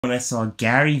when I saw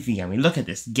Gary V. I mean, look at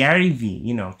this. Gary V.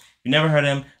 You know, if you never heard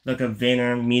him, look up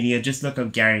VaynerMedia. Just look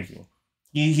up Gary V.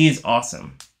 He is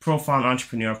awesome. Profound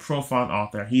entrepreneur, profound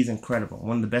author. He's incredible.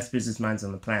 One of the best business minds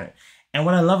on the planet. And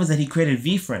what I love is that he created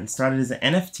VeeFriends, started as an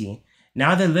NFT.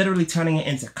 Now they're literally turning it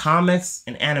into comics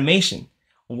and animation.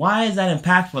 Why is that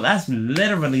impactful? That's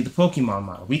literally the Pokemon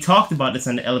model. We talked about this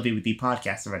on the Elevate with D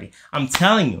podcast already. I'm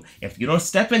telling you, if you don't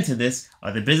step into this,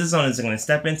 or the business owners are going to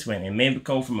step into it, and it may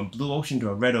go from a blue ocean to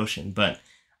a red ocean. But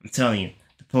I'm telling you,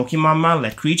 the Pokemon model,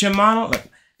 that creature model, look,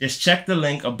 just check the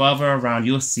link above or around.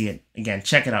 You'll see it. Again,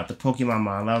 check it out. The Pokemon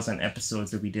model. That was on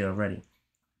episodes that we did already.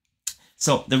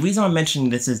 So the reason I'm mentioning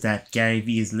this is that Gary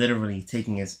V is literally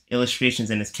taking his illustrations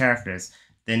and his characters,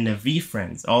 then the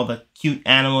VeeFriends, all the cute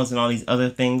animals and all these other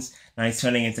things, now he's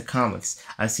turning into comics.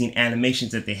 I've seen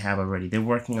animations that they have already. They're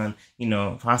working on, you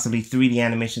know, possibly 3D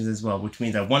animations as well, which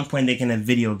means at one point they can have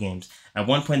video games. At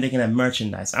one point they can have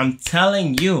merchandise. I'm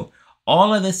telling you,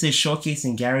 all of this is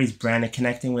showcasing Gary's brand and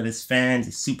connecting with his fans,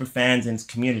 his super fans, and his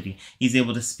community. He's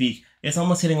able to speak. It's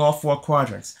almost hitting all 4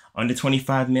 quadrants. Under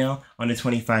 25 male, under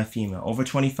 25 female. Over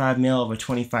 25 male, over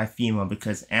 25 female.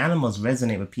 Because animals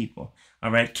resonate with people.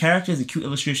 Alright? Characters and cute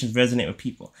illustrations resonate with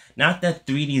people. Not that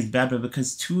 3D is bad, but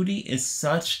because 2D is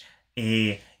such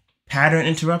a pattern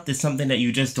interrupt. It's something that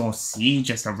you just don't see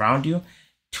just around you.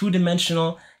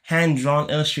 2-dimensional,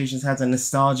 hand-drawn illustrations has a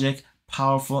nostalgic,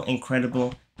 powerful,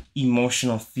 incredible,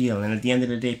 emotional feel. And at the end of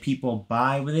the day, people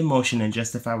buy with emotion and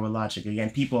justify with logic. Again,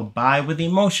 people buy with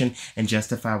emotion and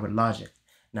justify with logic.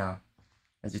 Now,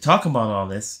 as we talk about all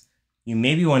this, you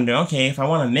may be wondering, okay, if I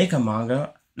want to make a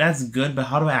manga, that's good, but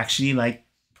how do I actually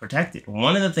protect it?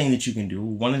 One of the things that you can do,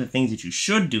 one of the things that you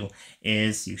should do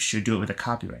is you should do it with a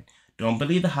copyright. Don't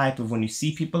believe the hype of when you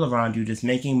see people around you just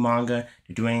making manga,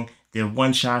 they're doing their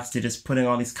one-shots, they're just putting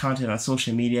all these content on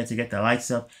social media to get the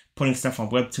likes up, putting stuff on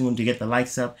Webtoon to get the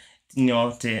likes up,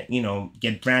 to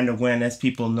get brand awareness,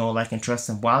 people know, like, and trust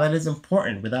them. While it is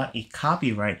important, without a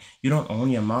copyright, you don't own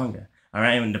your manga.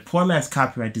 Alright, and the poor man's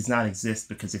copyright does not exist,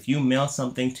 because if you mail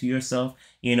something to yourself,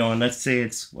 and let's say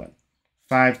it's what,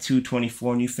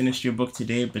 5/2/24, and you finished your book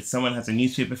today, but someone has a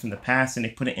newspaper from the past and they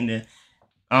put it in the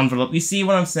envelope. You see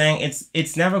what I'm saying?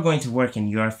 It's never going to work in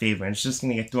your favor, and it's just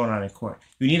going to get thrown out in court.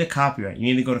 You need a copyright. You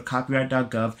need to go to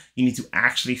copyright.gov. You need to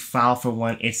actually file for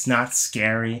one. It's not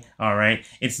scary, all right?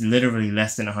 It's literally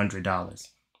less than $100.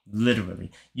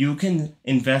 Literally. You can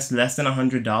invest less than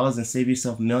 $100 and save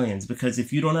yourself millions, because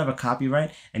if you don't have a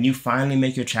copyright and you finally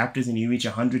make your chapters and you reach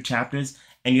 100 chapters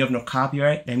and you have no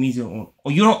copyright, that means you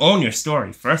don't own your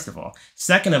story, first of all.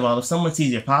 Second of all, if someone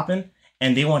sees you popping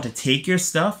and they want to take your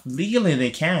stuff, legally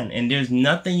they can, and there's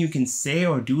nothing you can say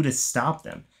or do to stop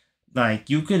them. Like,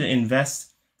 you could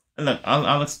invest. Look,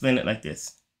 I'll explain it like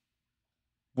this.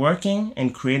 Working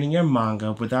and creating your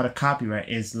manga without a copyright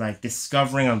is like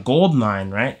discovering a gold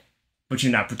mine, right? But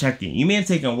you're not protecting it. You may have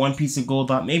taken one piece of gold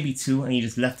out, maybe 2, and you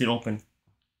just left it open.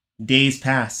 Days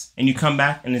pass, and you come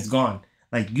back and it's gone.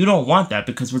 Like, you don't want that,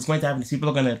 because what's going to happen is people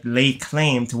are going to lay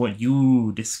claim to what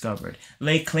you discovered.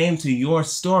 Lay claim to your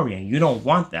story, and you don't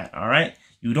want that, all right?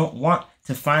 You don't want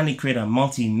to finally create a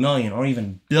multi-million or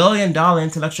even billion-dollar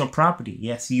intellectual property.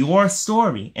 Yes, your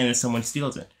story, and then someone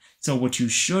steals it. So what you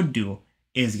should do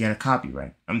is get a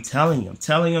copyright. I'm telling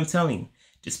you.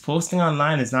 Just posting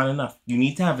online is not enough. You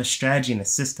need to have a strategy and a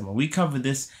system. And we cover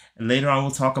this, and later on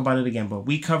we'll talk about it again, but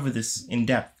we cover this in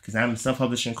depth because I'm a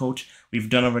self-publishing coach. We've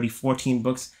done already 14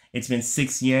 books. It's been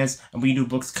 6 years, and we do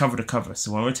books cover to cover.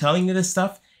 So when we're telling you this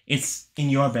stuff, it's in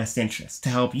your best interest to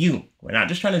help you. We're not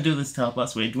just trying to do this to help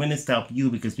us. We're doing this to help you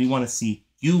because we want to see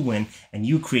you win and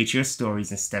you create your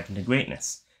stories and step into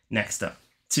greatness. Next up,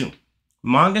 2.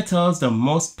 Manga tells the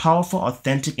most powerful,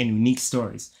 authentic, and unique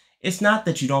stories. It's not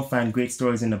that you don't find great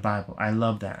stories in the Bible. I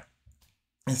love that.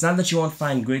 It's not that you won't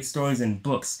find great stories in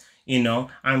books.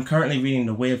 I'm currently reading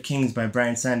The Way of Kings by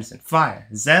Brandon Sanderson. Fire.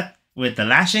 Is that with the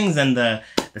lashings and the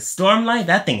stormlight?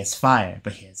 That thing is fire.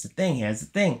 But here's the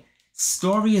thing.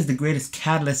 Story is the greatest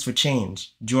catalyst for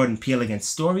change. Jordan Peele again.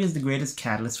 Story is the greatest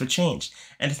catalyst for change.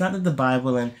 And it's not that the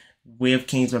Bible and Way of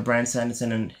Kings by Brandon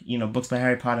Sanderson and, books by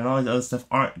Harry Potter and all this other stuff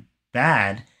aren't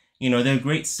bad. They're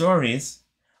great stories.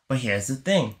 But here's the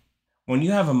thing. When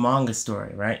you have a manga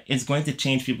story, right, it's going to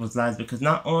change people's lives because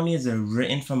not only is it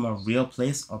written from a real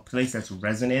place or place that's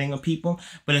resonating with people,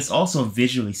 but it's also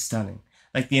visually stunning.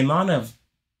 Like, the amount of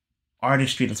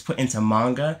artistry that's put into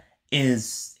manga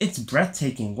it's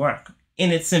breathtaking work.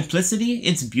 In its simplicity,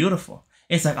 it's beautiful.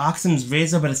 It's like Occam's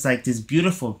razor, but it's like this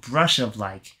beautiful brush of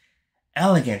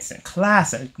elegance and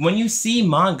class. When you see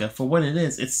manga for what it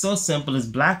is, it's so simple. It's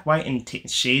black, white, and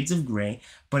shades of gray,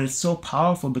 but it's so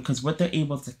powerful because what they're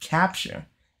able to capture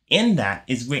in that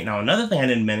is great. Now, another thing I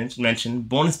didn't mention,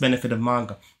 bonus benefit of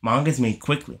manga. Manga is made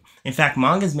quickly. In fact,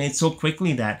 manga is made so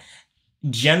quickly that,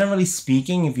 generally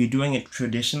speaking, if you're doing it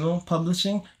traditional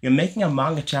publishing, you're making a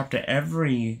manga chapter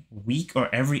every week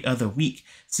or every other week.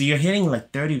 So you're hitting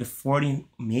like 30 to 40,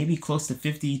 maybe close to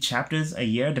 50 chapters a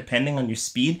year, depending on your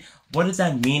speed. What does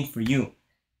that mean for you?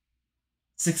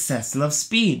 Success loves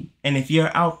speed. And if you're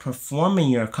outperforming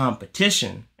your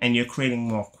competition and you're creating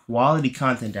more quality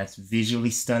content that's visually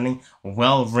stunning,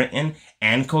 well written,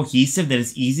 and cohesive, that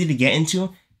is easy to get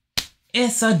into,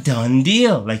 it's a done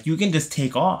deal. Like, you can just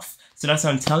take off. So that's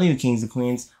what I'm telling you, kings and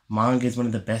queens. Manga is one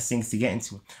of the best things to get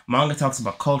into. Manga talks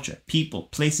about culture, people,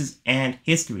 places, and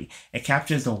history. It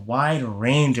captures a wide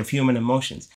range of human emotions.